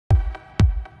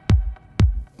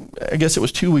I guess it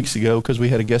was 2 weeks ago, because we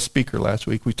had a guest speaker last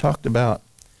week, we talked about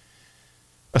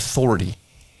authority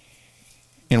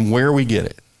and where we get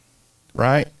it,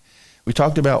 right? We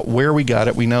talked about where we got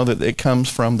it. We know that it comes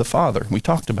from the Father. We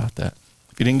talked about that.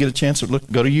 If you didn't get a chance to look,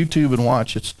 go to YouTube and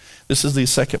watch. This is the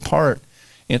second part,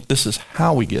 and this is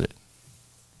how we get it.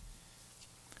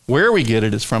 Where we get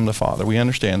it is from the Father. We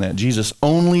understand that. Jesus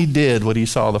only did what he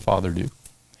saw the Father do.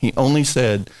 He only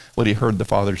said what he heard the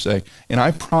Father say. And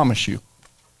I promise you,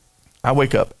 I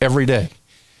wake up every day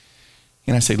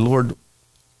and I say, Lord,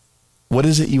 what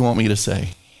is it you want me to say?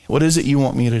 What is it you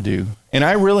want me to do? And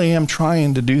I really am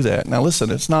trying to do that. Now listen,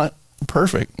 it's not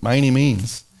perfect by any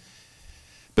means.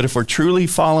 But if we're truly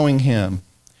following him,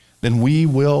 then we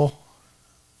will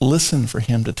listen for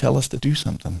him to tell us to do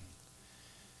something.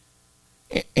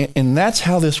 And that's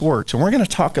how this works. And we're going to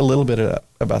talk a little bit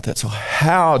about that. So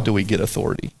how do we get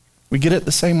authority? We get it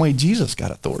the same way Jesus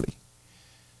got authority.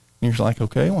 And you're like,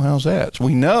 okay, well, how's that? So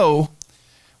we know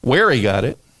where he got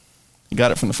it. He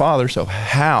got it from the Father. So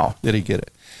how did he get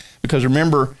it? Because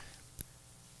remember,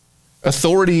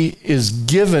 authority is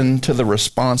given to the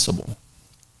responsible,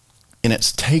 and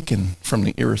it's taken from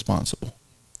the irresponsible,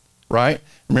 right?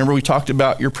 Remember, we talked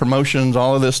about your promotions,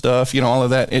 all of this stuff, all of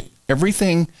that.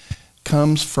 Everything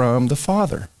comes from the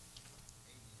Father.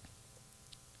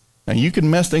 Now, you can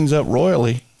mess things up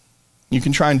royally. You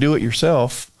can try and do it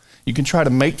yourself. You can try to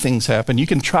make things happen. You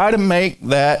can try to make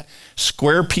that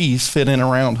square piece fit in a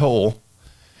round hole.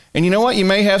 And you know what? You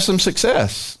may have some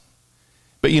success.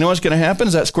 But you know what's going to happen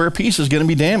is that square piece is going to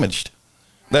be damaged.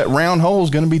 That round hole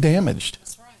is going to be damaged.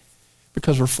 That's right.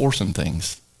 Because we're forcing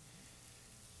things.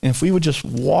 And if we would just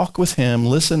walk with him,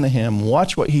 listen to him,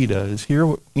 watch what he does, hear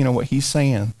what he's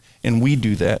saying, and we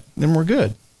do that, then we're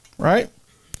good, right?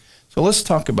 So let's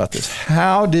talk about this.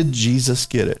 How did Jesus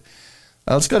get it?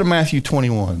 Let's go to Matthew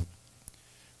 21.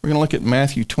 We're going to look at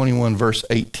Matthew 21, verse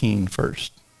 18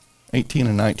 first. 18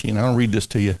 and 19. I'll read this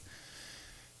to you.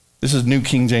 This is New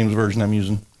King James Version I'm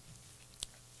using.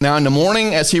 Now in the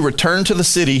morning, as he returned to the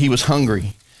city, he was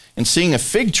hungry. And seeing a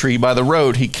fig tree by the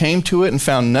road, he came to it and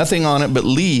found nothing on it but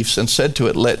leaves, and said to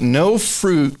it, let no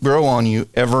fruit grow on you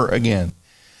ever again.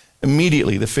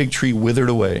 Immediately the fig tree withered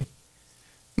away.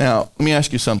 Now, let me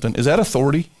ask you something. Is that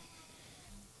authority?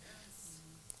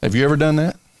 Have you ever done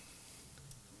that?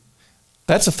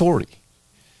 That's authority.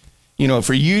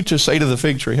 For you to say to the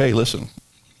fig tree, hey, listen,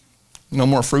 no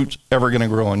more fruit's ever going to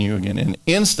grow on you again. And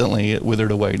instantly it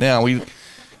withered away. Now, we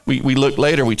look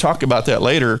later, we talk about that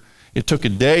later. It took a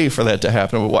day for that to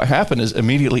happen. But what happened is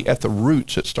immediately at the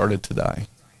roots, it started to die.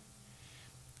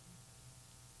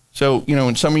 So,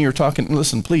 when some of you are talking,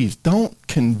 listen, please don't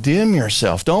condemn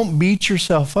yourself. Don't beat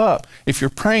yourself up if you're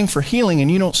praying for healing and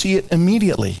you don't see it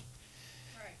immediately.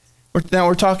 Right. Now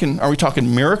are we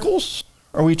talking miracles?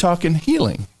 Or are we talking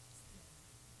healing?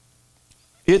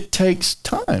 It takes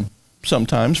time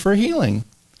sometimes for healing.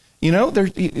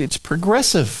 It's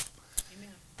progressive.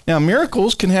 Amen. Now,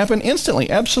 miracles can happen instantly.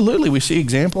 Absolutely. We see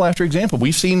example after example.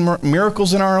 We've seen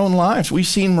miracles in our own lives. We've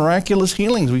seen miraculous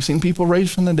healings. We've seen people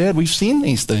raised from the dead. We've seen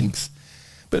these things.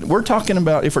 But if we're talking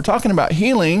about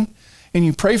healing, and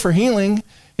you pray for healing,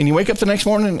 and you wake up the next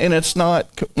morning and it's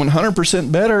not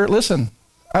 100% better, listen,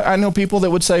 I know people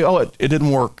that would say, oh, it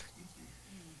didn't work.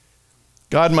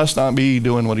 God must not be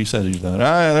doing what he said he's done.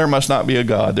 There must not be a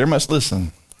God.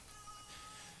 Listen.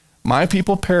 My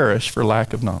people perish for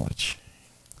lack of knowledge.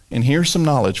 And here's some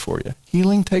knowledge for you.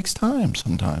 Healing takes time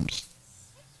sometimes.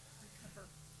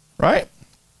 Right?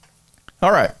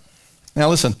 All right. Now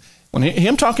listen, when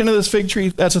him talking to this fig tree,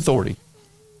 that's authority.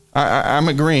 I'm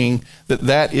agreeing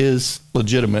that is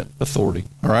legitimate authority.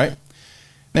 All right?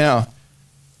 Now,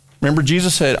 remember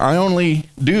Jesus said, I only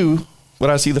do what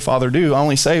I see the Father do. I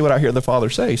only say what I hear the Father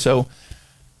say. So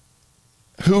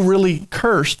who really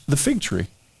cursed the fig tree?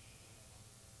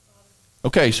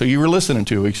 Okay, so you were listening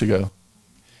 2 weeks ago.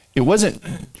 It was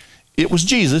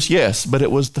Jesus, yes, but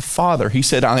it was the Father. He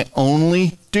said, I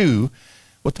only do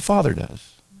what the Father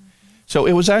does. So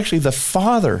it was actually the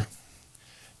Father.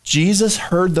 Jesus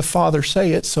heard the Father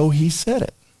say it, so he said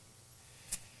it.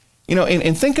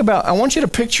 And think about, I want you to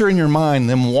picture in your mind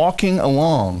them walking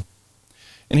along,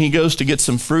 and he goes to get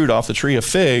some fruit off the tree, a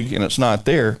fig, and it's not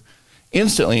there.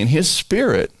 Instantly, in his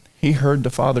spirit, he heard the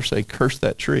Father say, curse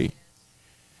that tree.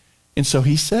 And so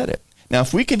he said it. Now,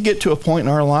 if we could get to a point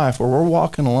in our life where we're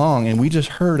walking along and we just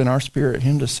heard in our spirit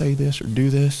him to say this or do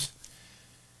this,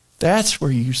 that's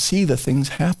where you see the things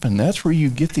happen. That's where you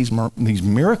get these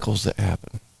miracles that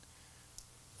happen.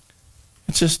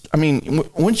 It's just,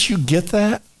 once you get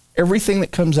that, everything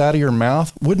that comes out of your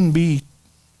mouth wouldn't be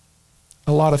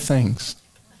a lot of things.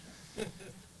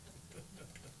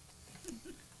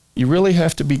 You really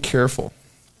have to be careful.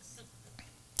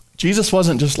 Jesus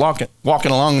wasn't just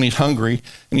walking along and he's hungry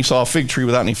and he saw a fig tree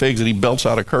without any figs and he belts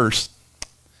out a curse.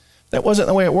 That wasn't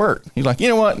the way it worked. He's like, you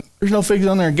know what? There's no figs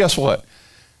on there. Guess what?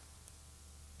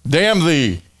 Damn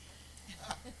thee.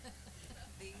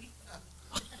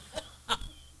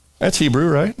 That's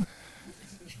Hebrew, right?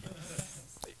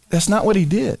 That's not what he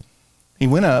did. He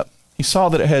went up, he saw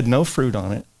that it had no fruit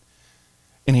on it,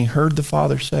 and he heard the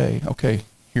Father say, okay,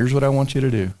 here's what I want you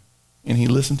to do. And he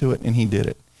listened to it and he did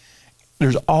it.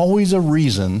 There's always a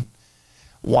reason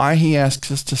why he asks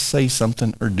us to say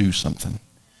something or do something.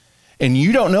 And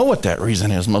you don't know what that reason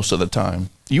is most of the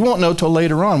time. You won't know till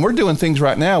later on. We're doing things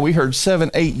right now we heard 7,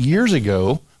 8 years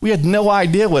ago. We had no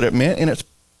idea what it meant, and it's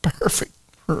perfect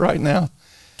for right now.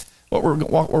 What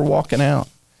we're walking out.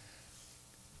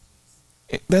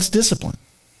 That's discipline.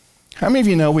 How many of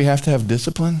you know we have to have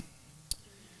discipline?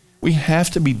 We have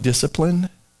to be disciplined,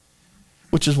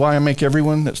 which is why I make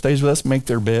everyone that stays with us make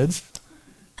their beds.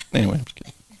 Anyway, I'm just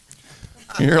kidding.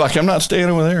 You're like, I'm not staying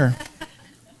over there.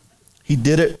 He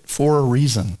did it for a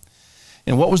reason.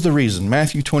 And what was the reason?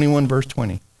 Matthew 21, verse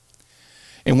 20.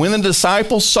 And when the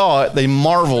disciples saw it, they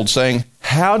marveled, saying,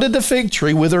 how did the fig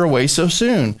tree wither away so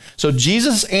soon? So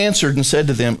Jesus answered and said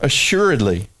to them,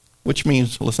 assuredly, which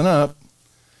means, listen up,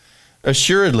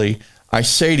 assuredly, I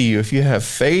say to you, if you have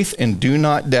faith and do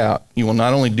not doubt, you will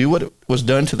not only do what was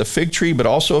done to the fig tree, but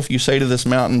also if you say to this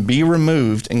mountain, be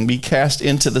removed and be cast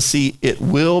into the sea, it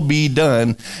will be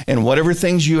done. And whatever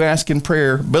things you ask in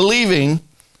prayer, believing,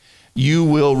 you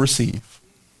will receive.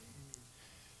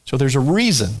 So there's a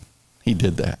reason he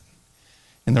did that.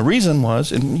 And the reason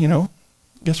was, and you know,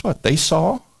 guess what? They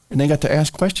saw and they got to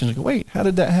ask questions. Like, wait, how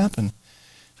did that happen?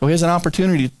 So he has an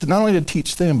opportunity to not only to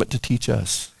teach them, but to teach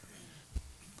us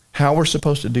how we're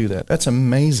supposed to do that. That's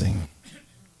amazing.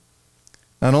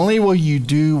 Not only will you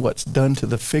do what's done to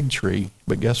the fig tree,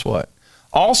 but guess what?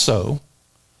 Also,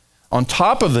 on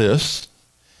top of this,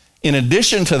 in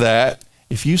addition to that,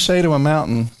 if you say to a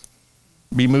mountain,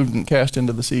 be moved and cast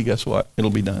into the sea, guess what?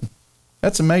 It'll be done.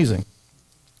 That's amazing.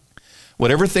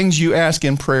 Whatever things you ask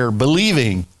in prayer,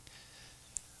 believing,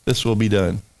 this will be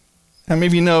done. How many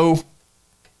of you know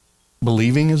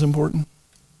believing is important?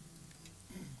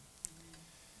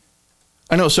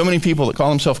 I know so many people that call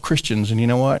themselves Christians, and you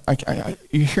know what?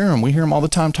 You hear them. We hear them all the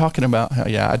time talking about how,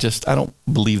 yeah, I don't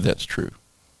believe that's true.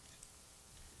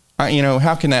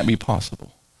 How can that be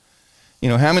possible?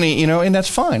 How many, and that's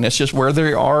fine. That's just where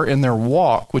they are in their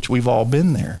walk, which we've all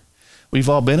been there. We've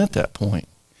all been at that point.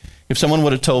 If someone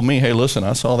would have told me, hey, listen,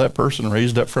 I saw that person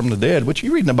raised up from the dead, which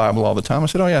you read in the Bible all the time. I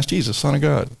said, oh, yeah, it's Jesus, Son of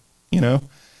God,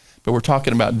 But we're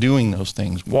talking about doing those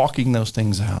things, walking those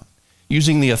things out,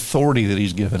 using the authority that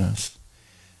he's given us.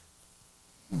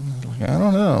 I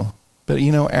don't know. But,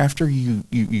 after you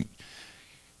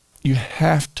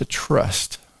have to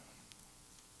trust.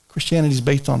 Christianity is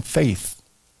based on faith.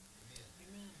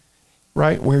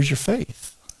 Right? Where's your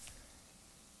faith?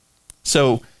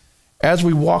 So, as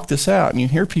we walk this out, and you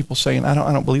hear people saying, I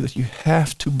don't believe this, you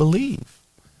have to believe.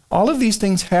 All of these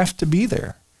things have to be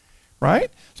there. Right?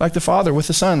 It's like the father with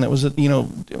the son that was,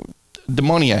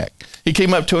 demoniac. He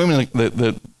came up to him, and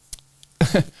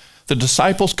the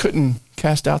disciples couldn't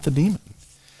cast out the demon.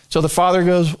 So the father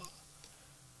goes,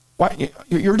 why,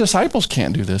 your disciples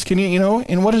can't do this. Can you,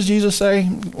 and what does Jesus say?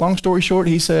 Long story short,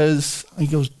 he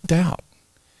goes, doubt.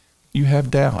 You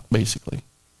have doubt, basically.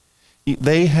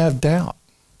 They have doubt.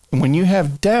 And when you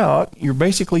have doubt, you're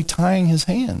basically tying his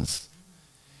hands.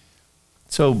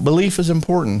 So belief is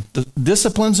important.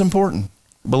 Discipline's important.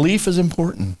 Belief is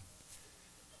important.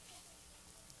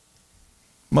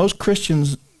 Most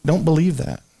Christians don't believe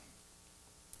that.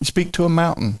 You speak to a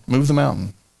mountain, move the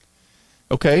mountain.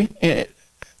 Okay? And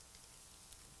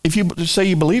if you say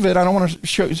you believe it, I don't want to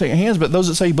shake your hands, but those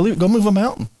that say you believe it, go move a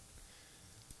mountain.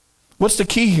 What's the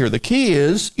key here? The key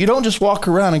is you don't just walk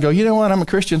around and go, you know what, I'm a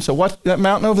Christian, so what, that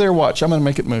mountain over there, watch, I'm going to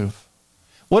make it move.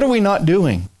 What are we not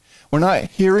doing? We're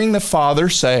not hearing the Father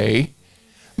say,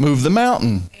 move the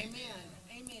mountain. Amen.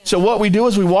 So what we do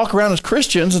is we walk around as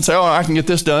Christians and say, oh, I can get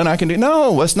this done. I can do.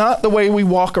 No, that's not the way we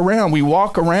walk around. We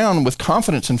walk around with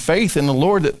confidence and faith in the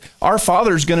Lord that our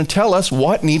Father is going to tell us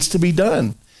what needs to be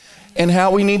done and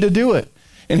how we need to do it.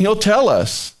 And he'll tell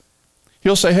us.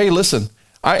 He'll say, hey, listen.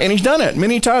 And he's done it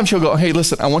many times. He'll go, hey,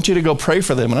 listen, I want you to go pray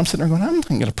for them. And I'm sitting there going, I'm not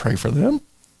going to pray for them.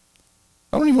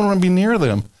 I don't even want to be near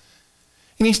them.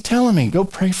 And he's telling me, go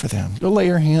pray for them. Go lay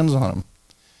your hands on them.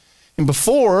 And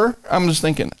before, I'm just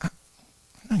thinking, I'm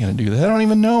not going to do that. I don't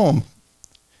even know them.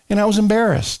 And I was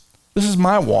embarrassed. This is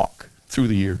my walk through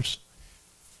the years.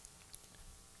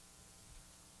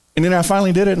 And then I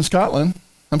finally did it in Scotland.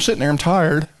 I'm sitting there, I'm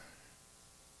tired.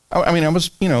 I mean, I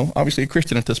was, obviously a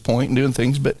Christian at this point and doing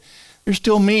things, but there's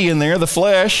still me in there, the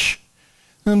flesh.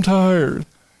 I'm tired.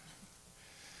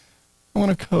 I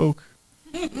want a Coke.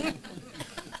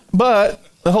 But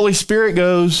the Holy Spirit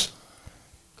goes,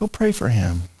 go pray for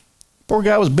him. Poor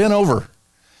guy was bent over.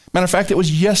 Matter of fact, it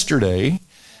was yesterday.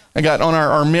 I got on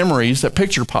our memories, that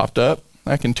picture popped up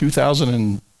back in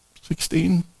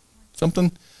 2016, something.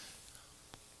 And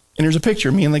there's a picture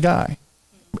of me and the guy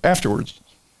afterwards.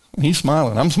 And he's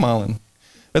smiling, I'm smiling.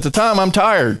 At the time, I'm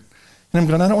tired. And I'm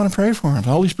going, I don't want to pray for him. The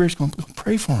Holy Spirit's going, go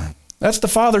pray for him. That's the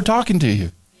Father talking to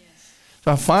you. Yes.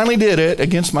 So I finally did it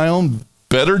against my own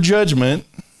better judgment,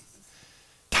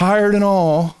 tired and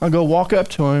all. I go walk up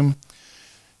to him.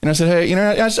 And I said,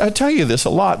 hey, I tell you this a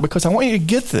lot because I want you to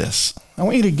get this. I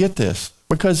want you to get this.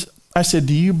 Because I said,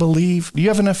 do you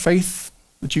have enough faith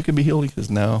that you could be healed? He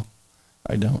says, no,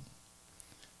 I don't.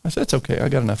 I said, it's okay. I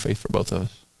got enough faith for both of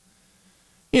us.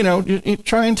 You're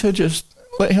trying to just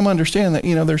let him understand that,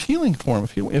 there's healing for him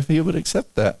if he would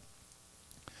accept that.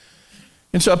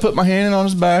 And so I put my hand on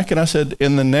his back and I said,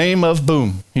 in the name of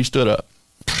boom, he stood up.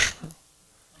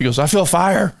 He goes, I feel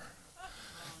fire.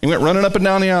 He went running up and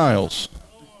down the aisles.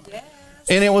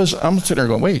 And I'm sitting there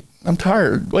going, wait, I'm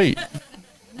tired. Wait.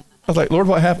 I was like, Lord,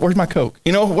 what happened? Where's my Coke?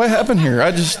 What happened here?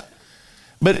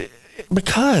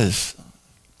 Because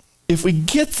if we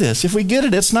get this, if we get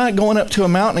it, it's not going up to a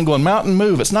mountain and going, mountain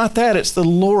move. It's not that. It's the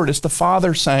Lord. It's the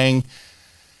Father saying,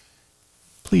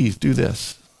 please do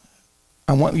this.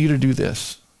 I want you to do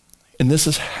this. And this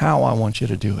is how I want you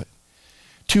to do it.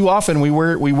 Too often we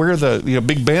wear the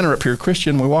big banner up here,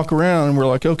 Christian. We walk around and we're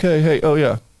like, okay, hey, oh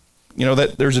yeah.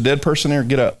 That there's a dead person there,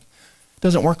 get up. It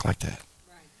doesn't work like that.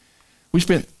 Right. We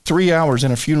spent 3 hours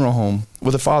in a funeral home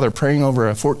with a father praying over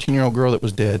a 14-year-old girl that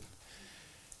was dead.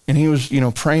 And he was,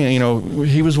 praying,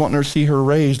 he was wanting to see her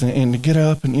raised and to get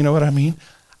up, and you know what I mean?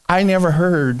 I never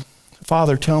heard the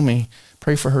Father tell me,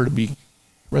 pray for her to be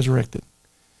resurrected.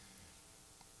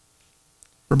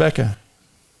 Rebecca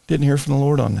didn't hear from the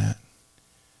Lord on that.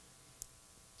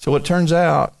 So what turns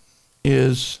out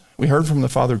is we heard from the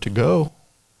Father to go.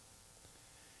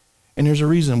 And there's a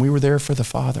reason. We were there for the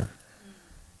father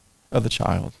of the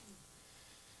child.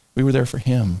 We were there for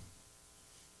him.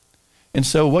 And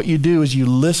so what you do is you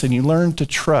listen. You learn to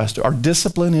trust. Our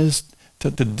discipline is to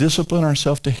discipline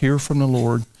ourselves to hear from the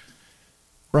Lord,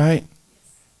 right?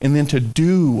 And then to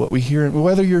do what we hear.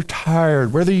 Whether you're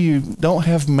tired, whether you don't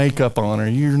have makeup on or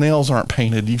your nails aren't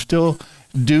painted, you still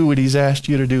do what he's asked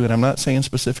you to do. And I'm not saying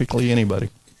specifically anybody.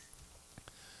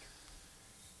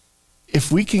 If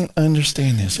we can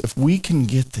understand this, if we can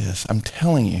get this, I'm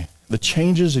telling you, the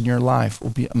changes in your life will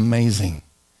be amazing.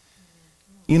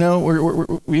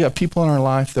 We have people in our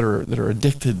life that are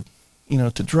addicted,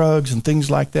 to drugs and things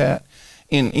like that.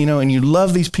 And, and you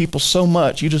love these people so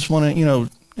much, you just want to,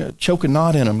 choke a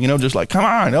knot in them, just like, come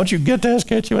on, don't you get this?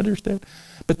 Can't you understand?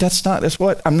 But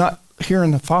I'm not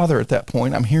hearing the Father at that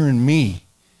point. I'm hearing me,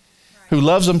 who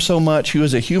loves them so much, who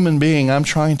is a human being. I'm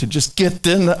trying to just get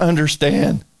them to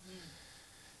understand.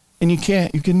 And you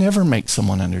can never make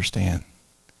someone understand.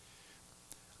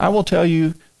 I will tell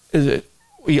you is that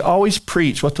we always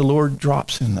preach what the Lord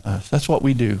drops in us. That's what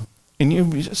we do. And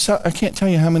I can't tell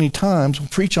you how many times we'll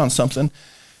preach on something,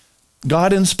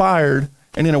 God inspired,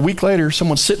 and then a week later,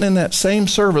 someone sitting in that same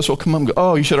service will come up and go,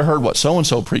 oh, you should have heard what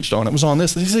so-and-so preached on. It was on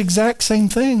this. It's the exact same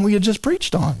thing we had just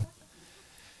preached on.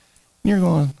 And you're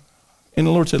going, and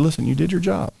the Lord said, listen, you did your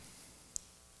job.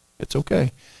 It's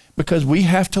okay. Because we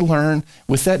have to learn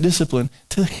with that discipline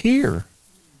to hear.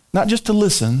 Not just to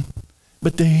listen,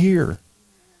 but to hear.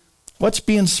 What's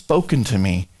being spoken to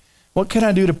me? What can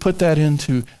I do to put that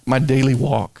into my daily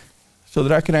walk so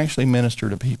that I can actually minister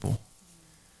to people?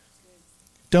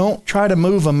 Don't try to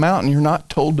move a mountain you're not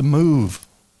told to move.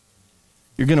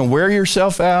 You're going to wear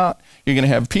yourself out. You're going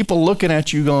to have people looking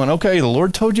at you going, okay, the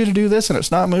Lord told you to do this and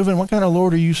it's not moving. What kind of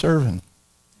Lord are you serving?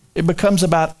 It becomes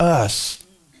about us.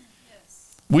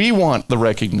 We want the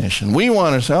recognition. We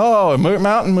want to say, oh, a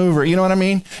mountain mover. You know what I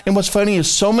mean? And what's funny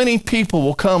is so many people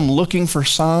will come looking for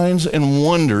signs and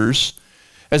wonders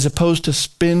as opposed to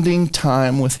spending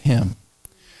time with him.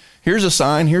 Here's a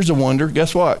sign. Here's a wonder.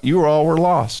 Guess what? You all were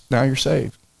lost. Now you're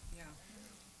saved. Yeah.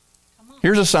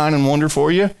 Here's a sign and wonder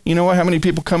for you. You know what? How many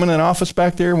people come in an office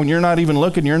back there when you're not even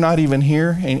looking, you're not even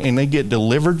here, and they get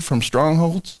delivered from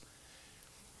strongholds?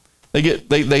 They get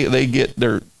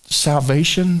their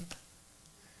salvation.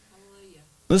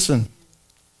 Listen,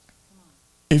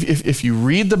 if you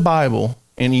read the Bible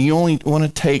and you only want to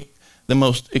take the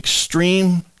most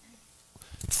extreme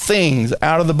things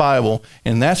out of the Bible,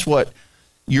 and that's what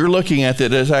you're looking at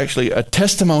it as actually a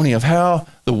testimony of how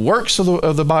the works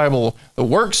of the Bible, the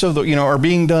works of the, are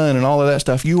being done and all of that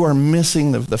stuff, you are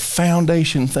missing the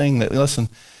foundation thing that, listen,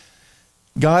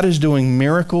 God is doing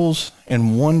miracles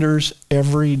and wonders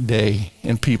every day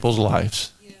in people's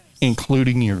lives, yes,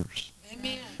 including yours.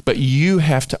 Amen. But you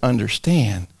have to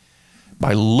understand,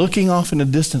 by looking off in the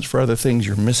distance for other things,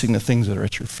 you're missing the things that are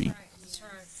at your feet. That's right.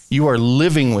 You are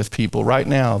living with people right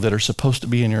now that are supposed to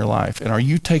be in your life. And are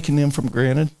you taking them for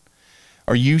granted?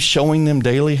 Are you showing them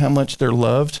daily how much they're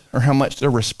loved or how much they're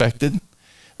respected?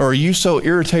 Or are you so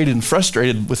irritated and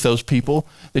frustrated with those people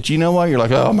that you know what? You're like,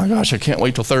 oh my gosh, I can't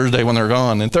wait till Thursday when they're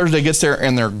gone. And Thursday gets there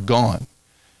and they're gone.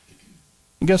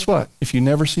 And guess what? If you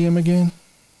never see them again,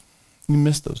 you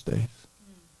miss those days.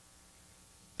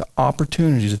 The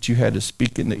opportunities that you had to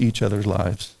speak into each other's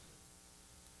lives.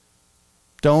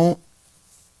 Don't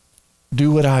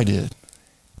do what I did.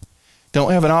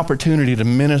 Don't have an opportunity to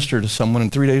minister to someone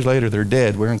and 3 days later they're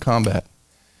dead, we're in combat.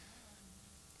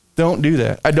 Don't do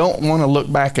that. I don't want to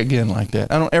look back again like that.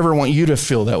 I don't ever want you to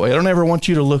feel that way. I don't ever want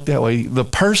you to look that way. The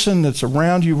person that's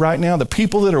around you right now, the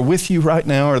people that are with you right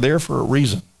now are there for a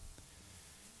reason.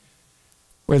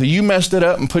 Whether you messed it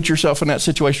up and put yourself in that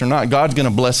situation or not, God's going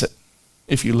to bless it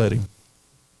if you let him.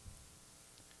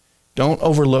 Don't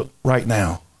overlook right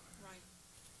now. Right.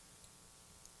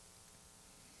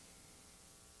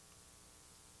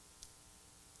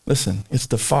 Listen, it's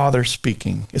the Father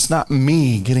speaking. It's not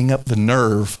me getting up the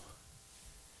nerve.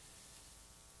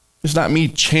 It's not me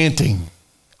chanting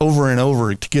over and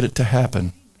over to get it to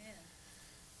happen. Amen.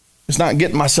 It's not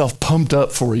getting myself pumped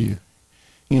up for you.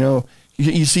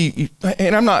 You see,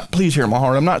 and I'm not, please hear my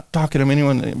heart, I'm not talking to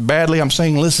anyone badly. I'm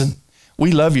saying, listen,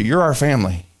 we love you. You're our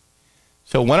family.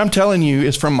 So what I'm telling you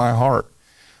is from my heart.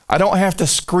 I don't have to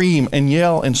scream and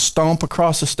yell and stomp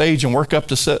across the stage and work up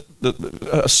to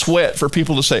a sweat for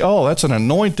people to say, oh, that's an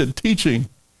anointed teaching.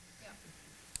 Yeah.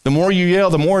 The more you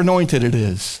yell, the more anointed it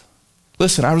is.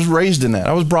 Listen, I was raised in that.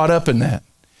 I was brought up in that.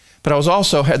 But I was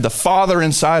also had the Father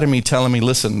inside of me telling me,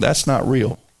 listen, that's not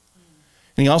real.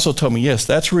 And he also told me, yes,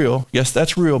 that's real. Yes,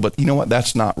 that's real. But you know what?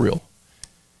 That's not real.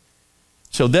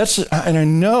 So and I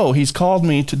know he's called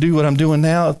me to do what I'm doing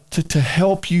now to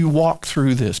help you walk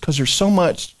through this, because there's so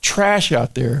much trash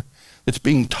out there that's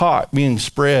being taught, being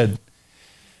spread.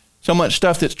 So much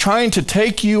stuff that's trying to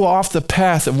take you off the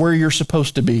path of where you're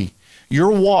supposed to be.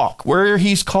 Your walk, where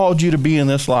he's called you to be in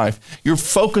this life. You're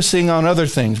focusing on other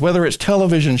things, whether it's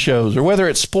television shows or whether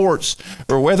it's sports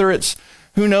or whether it's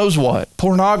who knows what,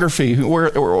 pornography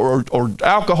or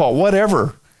alcohol,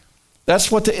 whatever.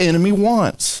 That's what the enemy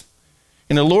wants.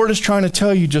 And the Lord is trying to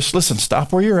tell you, just listen,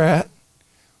 stop where you're at.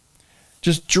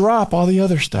 Just drop all the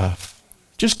other stuff.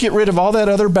 Just get rid of all that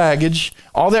other baggage,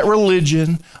 all that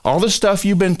religion, all the stuff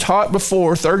you've been taught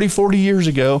before 30, 40 years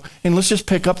ago, and let's just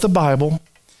pick up the Bible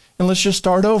and let's just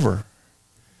start over.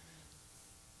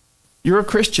 You're a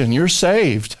Christian, you're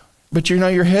saved, but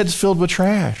your head's filled with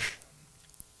trash.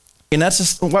 And that's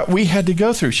just what we had to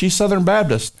go through. She's Southern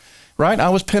Baptist, right? I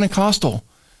was Pentecostal.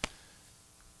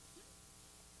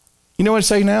 You know what I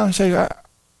say now? I say,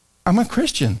 I'm a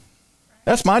Christian.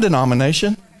 That's my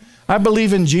denomination. I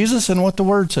believe in Jesus and what the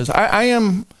Word says. I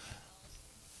am,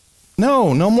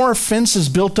 no more fences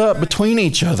built up between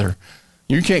each other.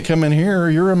 You can't come in here, or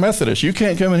you're a Methodist. You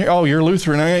can't come in here, oh, you're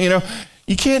Lutheran.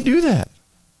 You can't do that.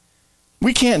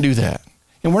 We can't do that.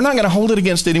 And we're not going to hold it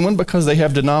against anyone because they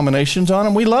have denominations on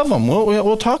them. We love them.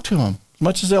 We'll talk to them as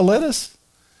much as they'll let us.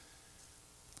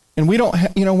 And we don't,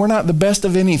 we're not the best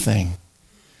of anything.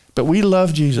 But we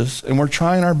love Jesus, and we're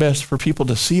trying our best for people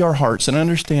to see our hearts and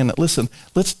understand that, listen,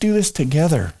 let's do this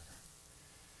together.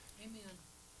 Amen.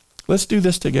 Let's do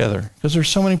this together. Because there's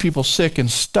so many people sick and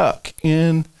stuck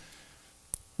in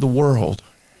the world.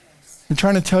 Yes. I'm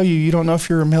trying to tell you, you don't know if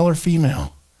you're a male or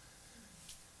female.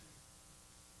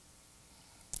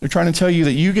 They're trying to tell you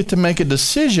that you get to make a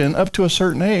decision up to a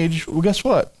certain age. Well, guess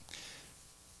what?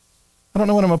 I don't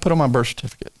know what I'm going to put on my birth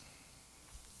certificate.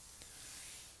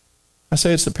 I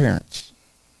say it's the parents.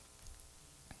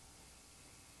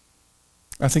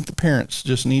 I think the parents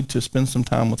just need to spend some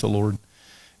time with the Lord,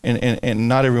 and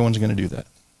not everyone's going to do that.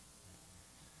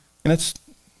 And that's,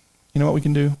 you know what we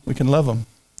can do? We can love them.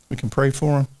 We can pray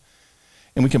for them.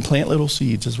 And we can plant little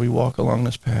seeds as we walk along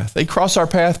this path. They cross our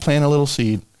path, plant a little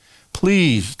seed.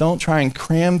 Please don't try and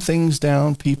cram things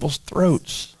down people's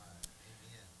throats.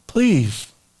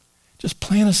 Please, just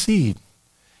plant a seed.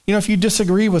 If you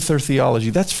disagree with their theology,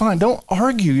 that's fine. Don't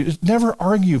argue. Never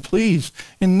argue, please.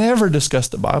 And never discuss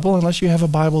the Bible unless you have a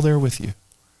Bible there with you.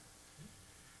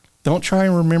 Don't try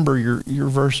and remember your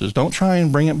verses. Don't try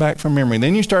and bring it back from memory.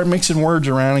 Then you start mixing words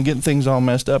around and getting things all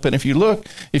messed up. And if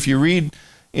you read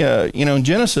in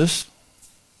Genesis,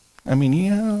 I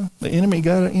mean, the enemy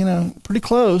got it, pretty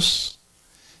close,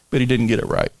 but he didn't get it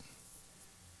right.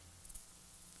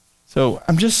 So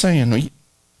I'm just saying,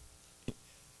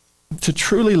 to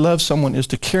truly love someone is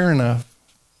to care enough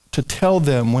to tell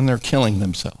them when they're killing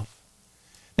themselves.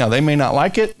 Now, they may not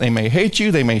like it. They may hate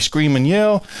you. They may scream and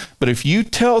yell. But if you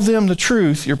tell them the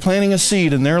truth, you're planting a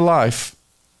seed in their life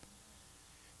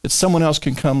that someone else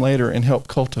can come later and help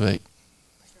cultivate.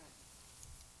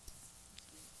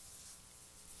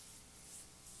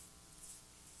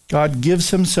 God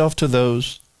gives himself to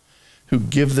those who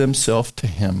give themselves to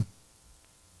him.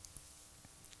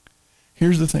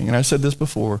 Here's the thing, and I said this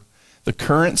before, the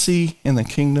currency in the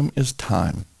kingdom is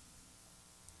time.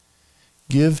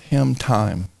 Give him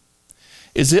time.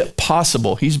 Is it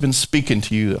possible he's been speaking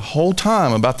to you the whole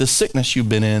time about this sickness you've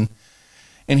been in,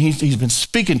 and he's been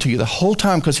speaking to you the whole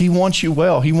time because he wants you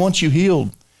well, he wants you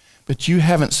healed, but you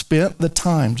haven't spent the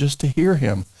time just to hear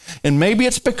him? And maybe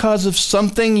it's because of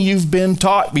something you've been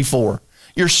taught before.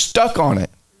 You're stuck on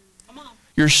it.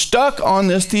 You're stuck on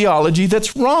this theology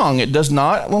that's wrong. It does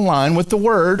not align with the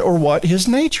word or what his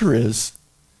nature is.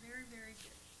 Very, very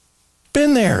good.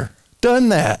 Been there, done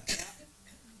that.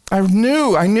 I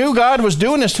knew God was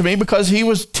doing this to me because he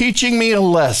was teaching me a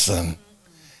lesson.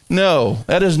 No,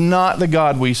 that is not the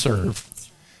God we serve.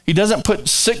 He doesn't put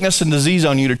sickness and disease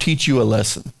on you to teach you a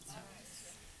lesson.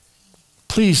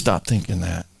 Please stop thinking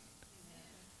that.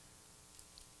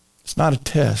 It's not a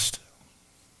test.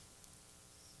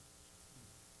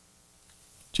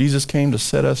 Jesus came to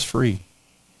set us free.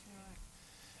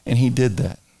 And he did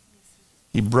that.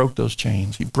 He broke those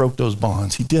chains. He broke those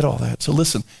bonds. He did all that. So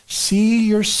listen, see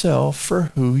yourself for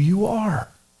who you are.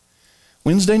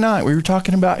 Wednesday night, we were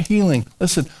talking about healing.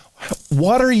 Listen,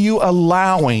 what are you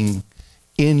allowing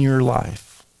in your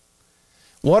life?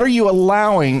 What are you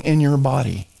allowing in your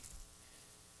body?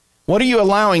 What are you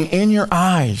allowing in your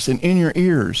eyes and in your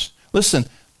ears? Listen,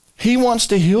 he wants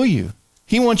to heal you.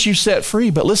 He wants you set free.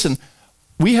 But listen,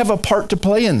 we have a part to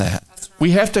play in that. Right.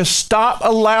 We have to stop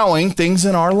allowing things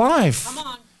in our life. Come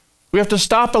on. We have to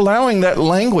stop allowing that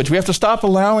language. We have to stop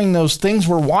allowing those things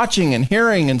we're watching and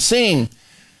hearing and seeing,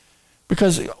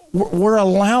 because we're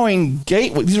allowing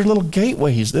gateways. These are little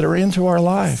gateways that are into our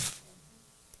life.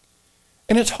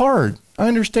 And it's hard. I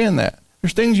understand that.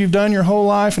 There's things you've done your whole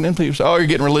life, and then people say, oh, you're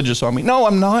getting religious on me. No,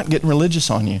 I'm not getting religious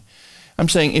on you. I'm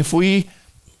saying if we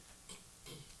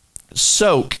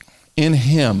soak in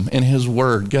him, in his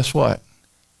word, guess what?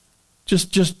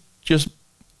 Just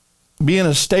be in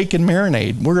a steak and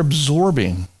marinade. We're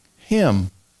absorbing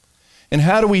him. And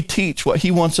how do we teach? What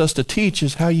he wants us to teach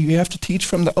is how you have to teach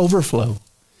from the overflow.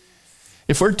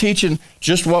 If we're teaching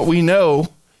just what we know,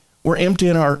 we're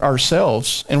emptying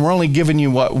ourselves, and we're only giving you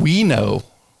what we know.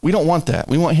 We don't want that.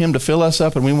 We want him to fill us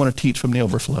up, and we want to teach from the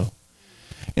overflow.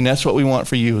 And that's what we want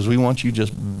for you, is we want you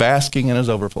just basking in his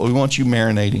overflow. We want you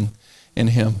marinating in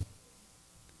him.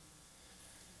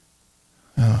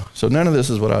 Oh, so none of this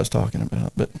is what I was talking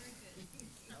about, but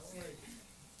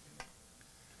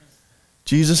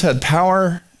Jesus had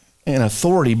power and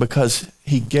authority because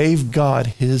he gave God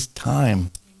his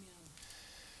time.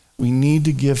 We need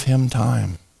to give him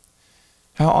time.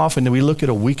 How often do we look at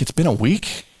a week? It's been a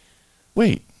week?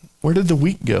 Wait, where did the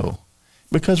week go?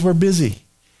 Because we're busy.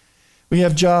 We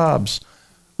have jobs.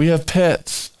 We have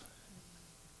pets.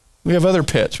 We have other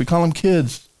pets. We call them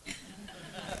kids.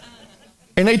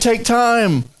 And they take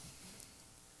time.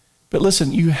 But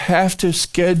listen, you have to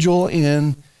schedule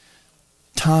in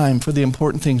time for the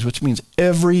important things, which means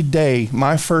every day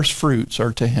my first fruits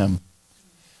are to him.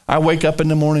 I wake up in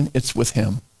the morning, it's with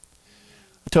him.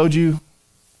 I told you,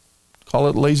 call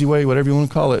it lazy way, whatever you want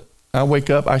to call it. I wake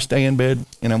up, I stay in bed,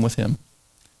 and I'm with him.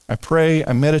 I pray,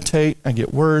 I meditate, I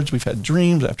get words. We've had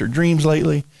dreams after dreams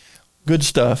lately. Good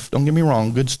stuff. Don't get me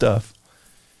wrong, good stuff.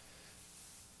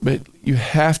 But you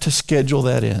have to schedule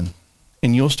that in,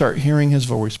 and you'll start hearing his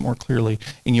voice more clearly,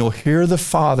 and you'll hear the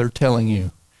Father telling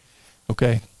you,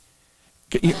 okay.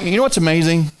 You know what's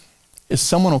amazing? Is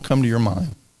someone will come to your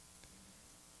mind.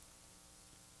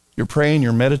 You're praying,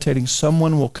 you're meditating,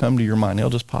 someone will come to your mind.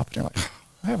 They'll just pop in. You're like,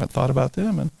 I haven't thought about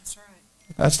them. And that's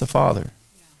right. That's the Father.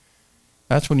 Yeah.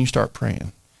 That's when you start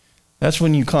praying. That's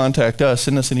when you contact us,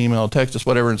 send us an email, text us,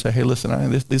 whatever, and say, hey, listen,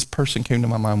 this person came to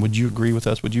my mind. Would you agree with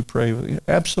us? Would you pray with us?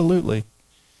 Absolutely.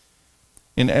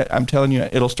 And I'm telling you,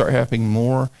 it'll start happening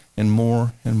more and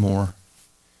more and more.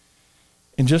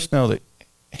 And just know that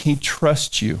he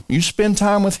trusts you. You spend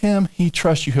time with him, he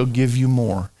trusts you. He'll give you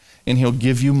more, and he'll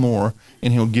give you more,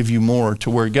 and he'll give you more, to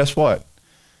where, guess what?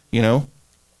 You know,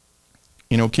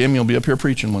 Kim, you'll be up here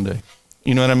preaching one day.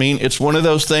 You know what I mean? It's one of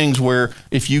those things where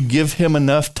if you give him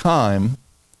enough time,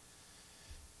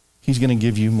 He's going to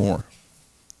give you more.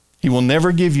 He will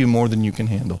never give you more than you can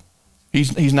handle.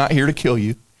 He's not here to kill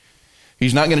you.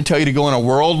 He's not going to tell you to go on a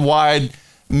worldwide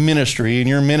ministry, and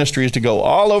your ministry is to go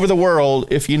all over the world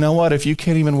if you know what? If you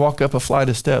can't even walk up a flight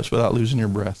of steps without losing your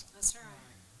breath. That's right.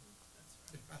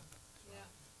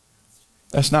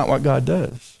 That's not what God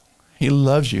does. He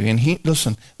loves you. And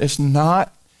listen, it's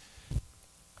not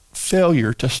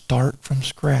failure to start from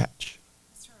scratch.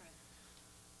 That's right.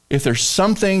 If there's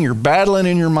something you're battling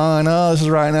in your mind, oh, this is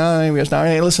right now, maybe it's not.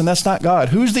 Hey, listen, that's not God.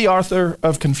 Who's the author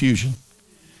of confusion?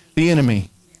 The enemy.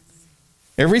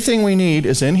 Everything we need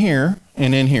is in here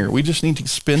and in here. We just need to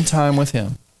spend time with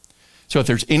him. So if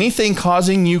there's anything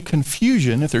causing you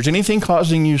confusion, if there's anything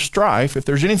causing you strife, if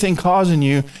there's anything causing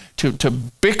you to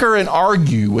bicker and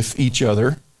argue with each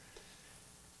other,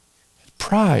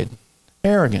 pride,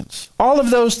 arrogance, all of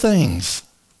those things,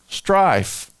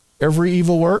 strife, every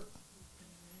evil work,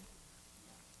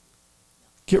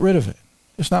 get rid of it.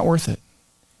 It's not worth it.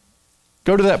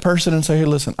 Go to that person and say, hey,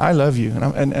 listen, I love you.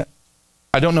 And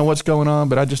I don't know what's going on,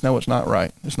 but I just know it's not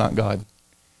right. It's not God.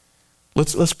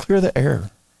 Let's clear the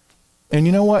air. And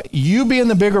you know what? You being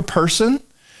the bigger person,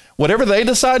 whatever they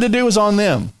decide to do is on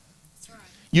them. That's right.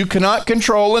 You cannot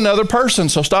control another person,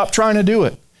 so stop trying to do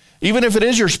it. Even if it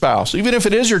is your spouse, even if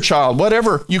it is your child,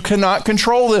 whatever, you cannot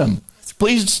control them.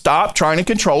 Please stop trying to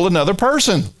control another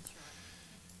person.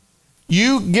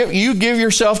 You give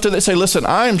yourself to that. Say, listen,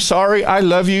 I am sorry. I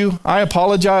love you. I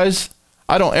apologize.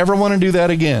 I don't ever want to do that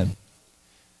again.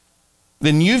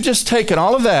 Then you've just taken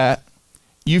all of that.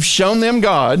 You've shown them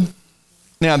God.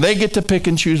 Now they get to pick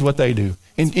and choose what they do.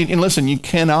 And listen, you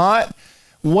cannot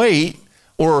wait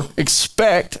or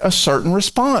expect a certain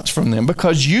response from them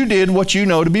because you did what you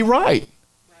know to be right.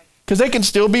 Because they can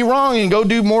still be wrong and go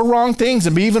do more wrong things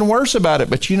and be even worse about it.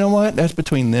 But you know what? That's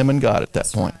between them and God at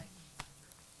that point.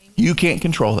 You can't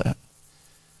control that.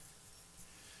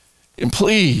 And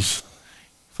please,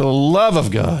 for the love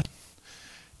of God,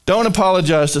 don't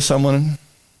apologize to someone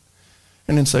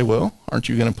and then say, well, aren't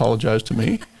you going to apologize to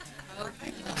me?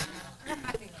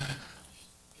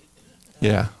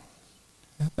 Yeah.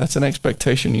 That's an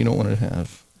expectation you don't want to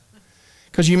have.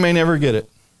 Because you may never get it.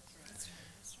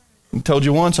 I told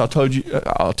you once, I'll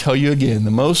tell you again.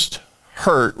 The most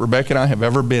hurt Rebecca and I have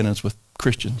ever been is with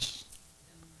Christians.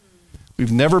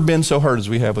 We've never been so hurt as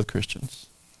we have with Christians.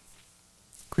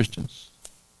 Christians.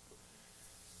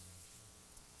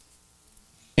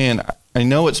 And I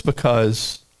know it's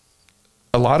because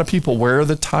a lot of people wear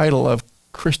the title of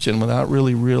Christian without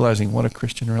really realizing what a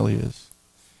Christian really is.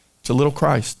 It's a little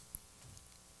Christ.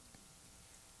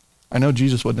 I know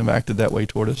Jesus wouldn't have acted that way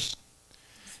toward us.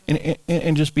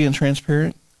 And just being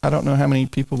transparent, I don't know how many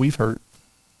people we've hurt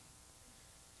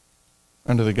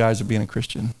under the guise of being a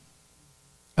Christian.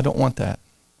 I don't want that.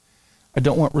 I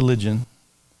don't want religion.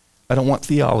 I don't want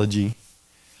theology.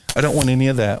 I don't want any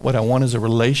of that. What I want is a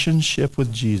relationship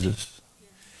with Jesus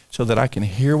so that I can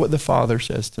hear what the Father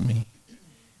says to me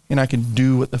and I can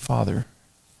do what the Father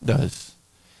does.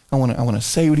 I want to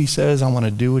say what he says. I want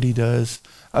to do what he does.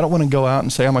 I don't want to go out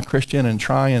and say I'm a Christian and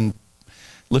try and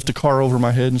lift a car over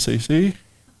my head and say, see,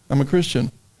 I'm a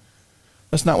Christian.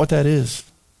 That's not what that is.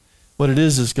 What it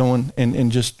is going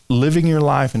and just living your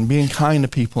life and being kind to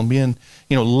people and being,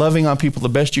 loving on people the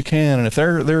best you can. And if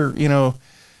they're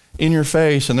in your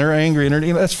face and they're angry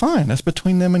and that's fine. That's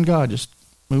between them and God. Just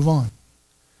move on.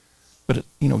 But,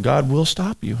 God will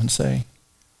stop you and say,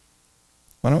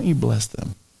 why don't you bless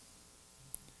them?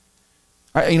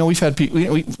 We've had people,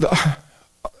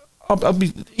 I'll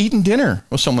be eating dinner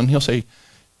with someone. He'll say,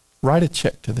 write a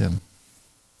check to them.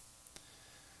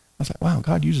 I was like, wow,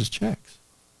 God uses checks.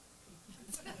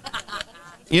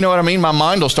 You know what I mean? My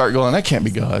mind will start going, that can't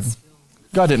be God.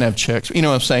 God didn't have checks. You know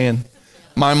what I'm saying?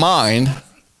 My mind.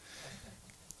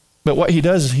 But what he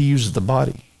does is he uses the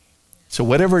body. So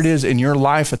whatever it is in your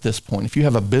life at this point, if you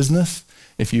have a business,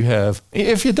 if you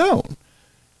don't,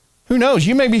 who knows?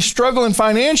 You may be struggling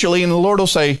financially and the Lord will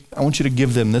say, I want you to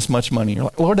give them this much money. You're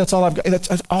like, Lord, that's all I've got.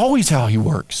 That's always how he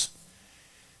works.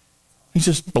 He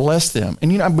just bless them.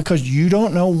 And because you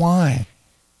don't know why.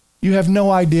 You have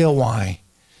no idea why.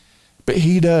 But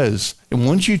he does. And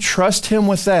once you trust him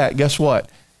with that, guess what?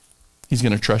 He's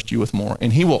going to trust you with more.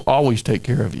 And he will always take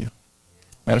care of you.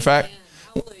 Matter of fact,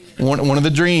 one of the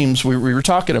dreams we were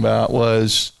talking about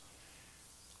was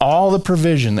all the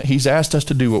provision that he's asked us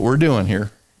to do, what we're doing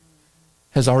here,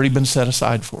 has already been set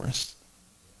aside for us.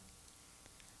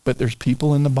 But there's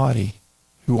people in the body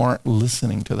who aren't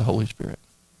listening to the Holy Spirit.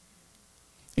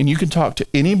 And you can talk to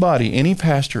anybody, any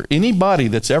pastor, anybody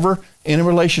that's ever in a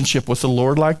relationship with the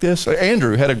Lord like this.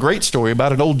 Andrew had a great story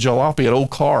about an old jalopy, an old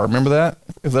car. Remember that?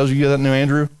 If those of you that knew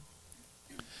Andrew.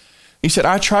 He said,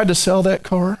 I tried to sell that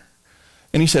car.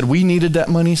 And he said, we needed that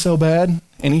money so bad.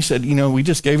 And he said, we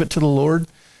just gave it to the Lord.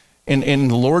 And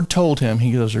the Lord told him,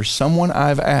 he goes, there's someone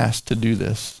I've asked to do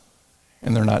this,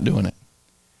 and they're not doing it.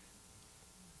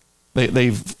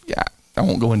 I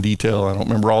won't go in detail. I don't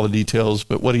remember all the details.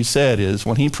 But what he said is,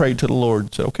 when he prayed to the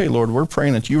Lord, said, okay, Lord, we're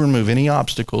praying that you remove any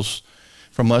obstacles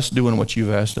from us doing what you've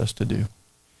asked us to do.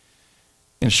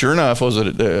 And sure enough, was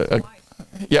it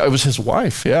it was his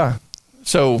wife, yeah.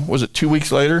 So was it 2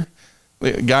 weeks later,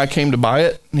 the guy came to buy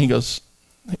it, and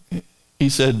he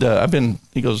said, I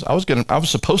was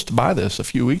supposed to buy this a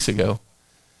few weeks ago,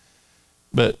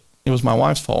 but it was my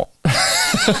wife's fault.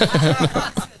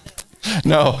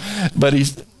 No, but he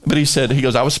said,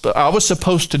 I was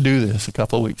supposed to do this a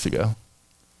couple of weeks ago.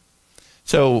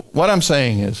 So what I'm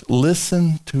saying is,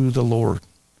 listen to the Lord.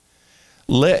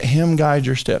 Let him guide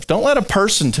your steps. Don't let a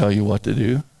person tell you what to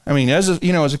do. I mean, as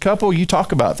a couple, you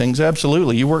talk about things.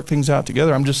 Absolutely. You work things out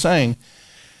together. I'm just saying,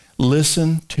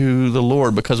 listen to the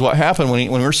Lord, because what happened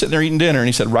when we were sitting there eating dinner and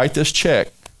he said, write this check.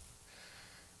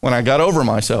 When I got over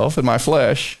myself and my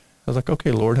flesh, I was like,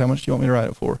 okay, Lord, how much do you want me to write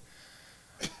it for?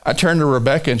 I turned to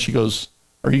Rebecca and she goes,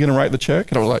 are you going to write the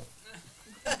check? And I was like,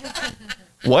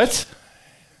 what?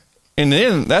 And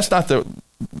then that's not the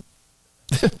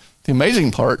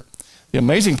amazing part. The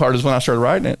amazing part is when I started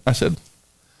writing it, I said,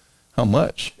 how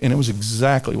much? And it was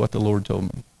exactly what the Lord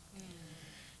told me.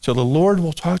 So the Lord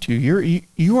will talk to you.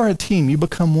 You are a team. You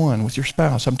become one with your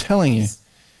spouse. I'm telling you.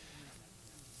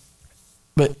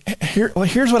 But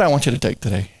here's what I want you to take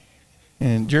today.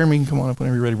 And Jeremy, you can come on up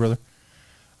whenever you're ready, brother.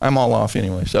 I'm all off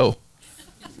anyway. So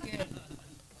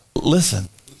listen.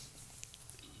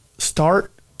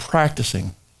 Start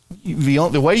practicing. The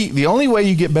only way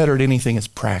you get better at anything is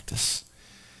practice,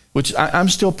 which I'm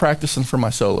still practicing for my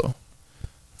solo.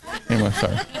 Anyway,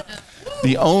 sorry.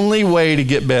 The only way to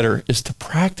get better is to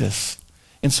practice.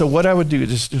 And so what I would do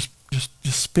is just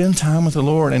spend time with the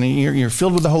Lord, and you're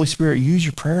filled with the Holy Spirit. Use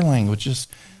your prayer language.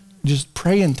 Just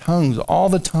pray in tongues all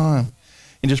the time,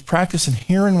 and just practice and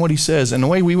hearing what he says. And the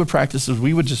way we would practice is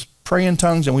we would just pray in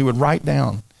tongues, and we would write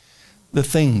down the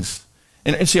things.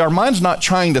 And see, our mind's not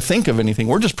trying to think of anything.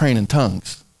 We're just praying in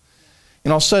tongues.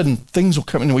 And all of a sudden, things will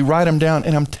come in, and we write them down.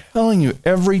 And I'm telling you,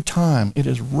 every time, it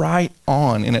is right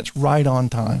on, and it's right on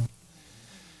time.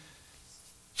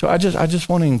 So I just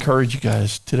want to encourage you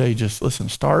guys today, just listen,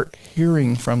 start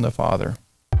hearing from the Father.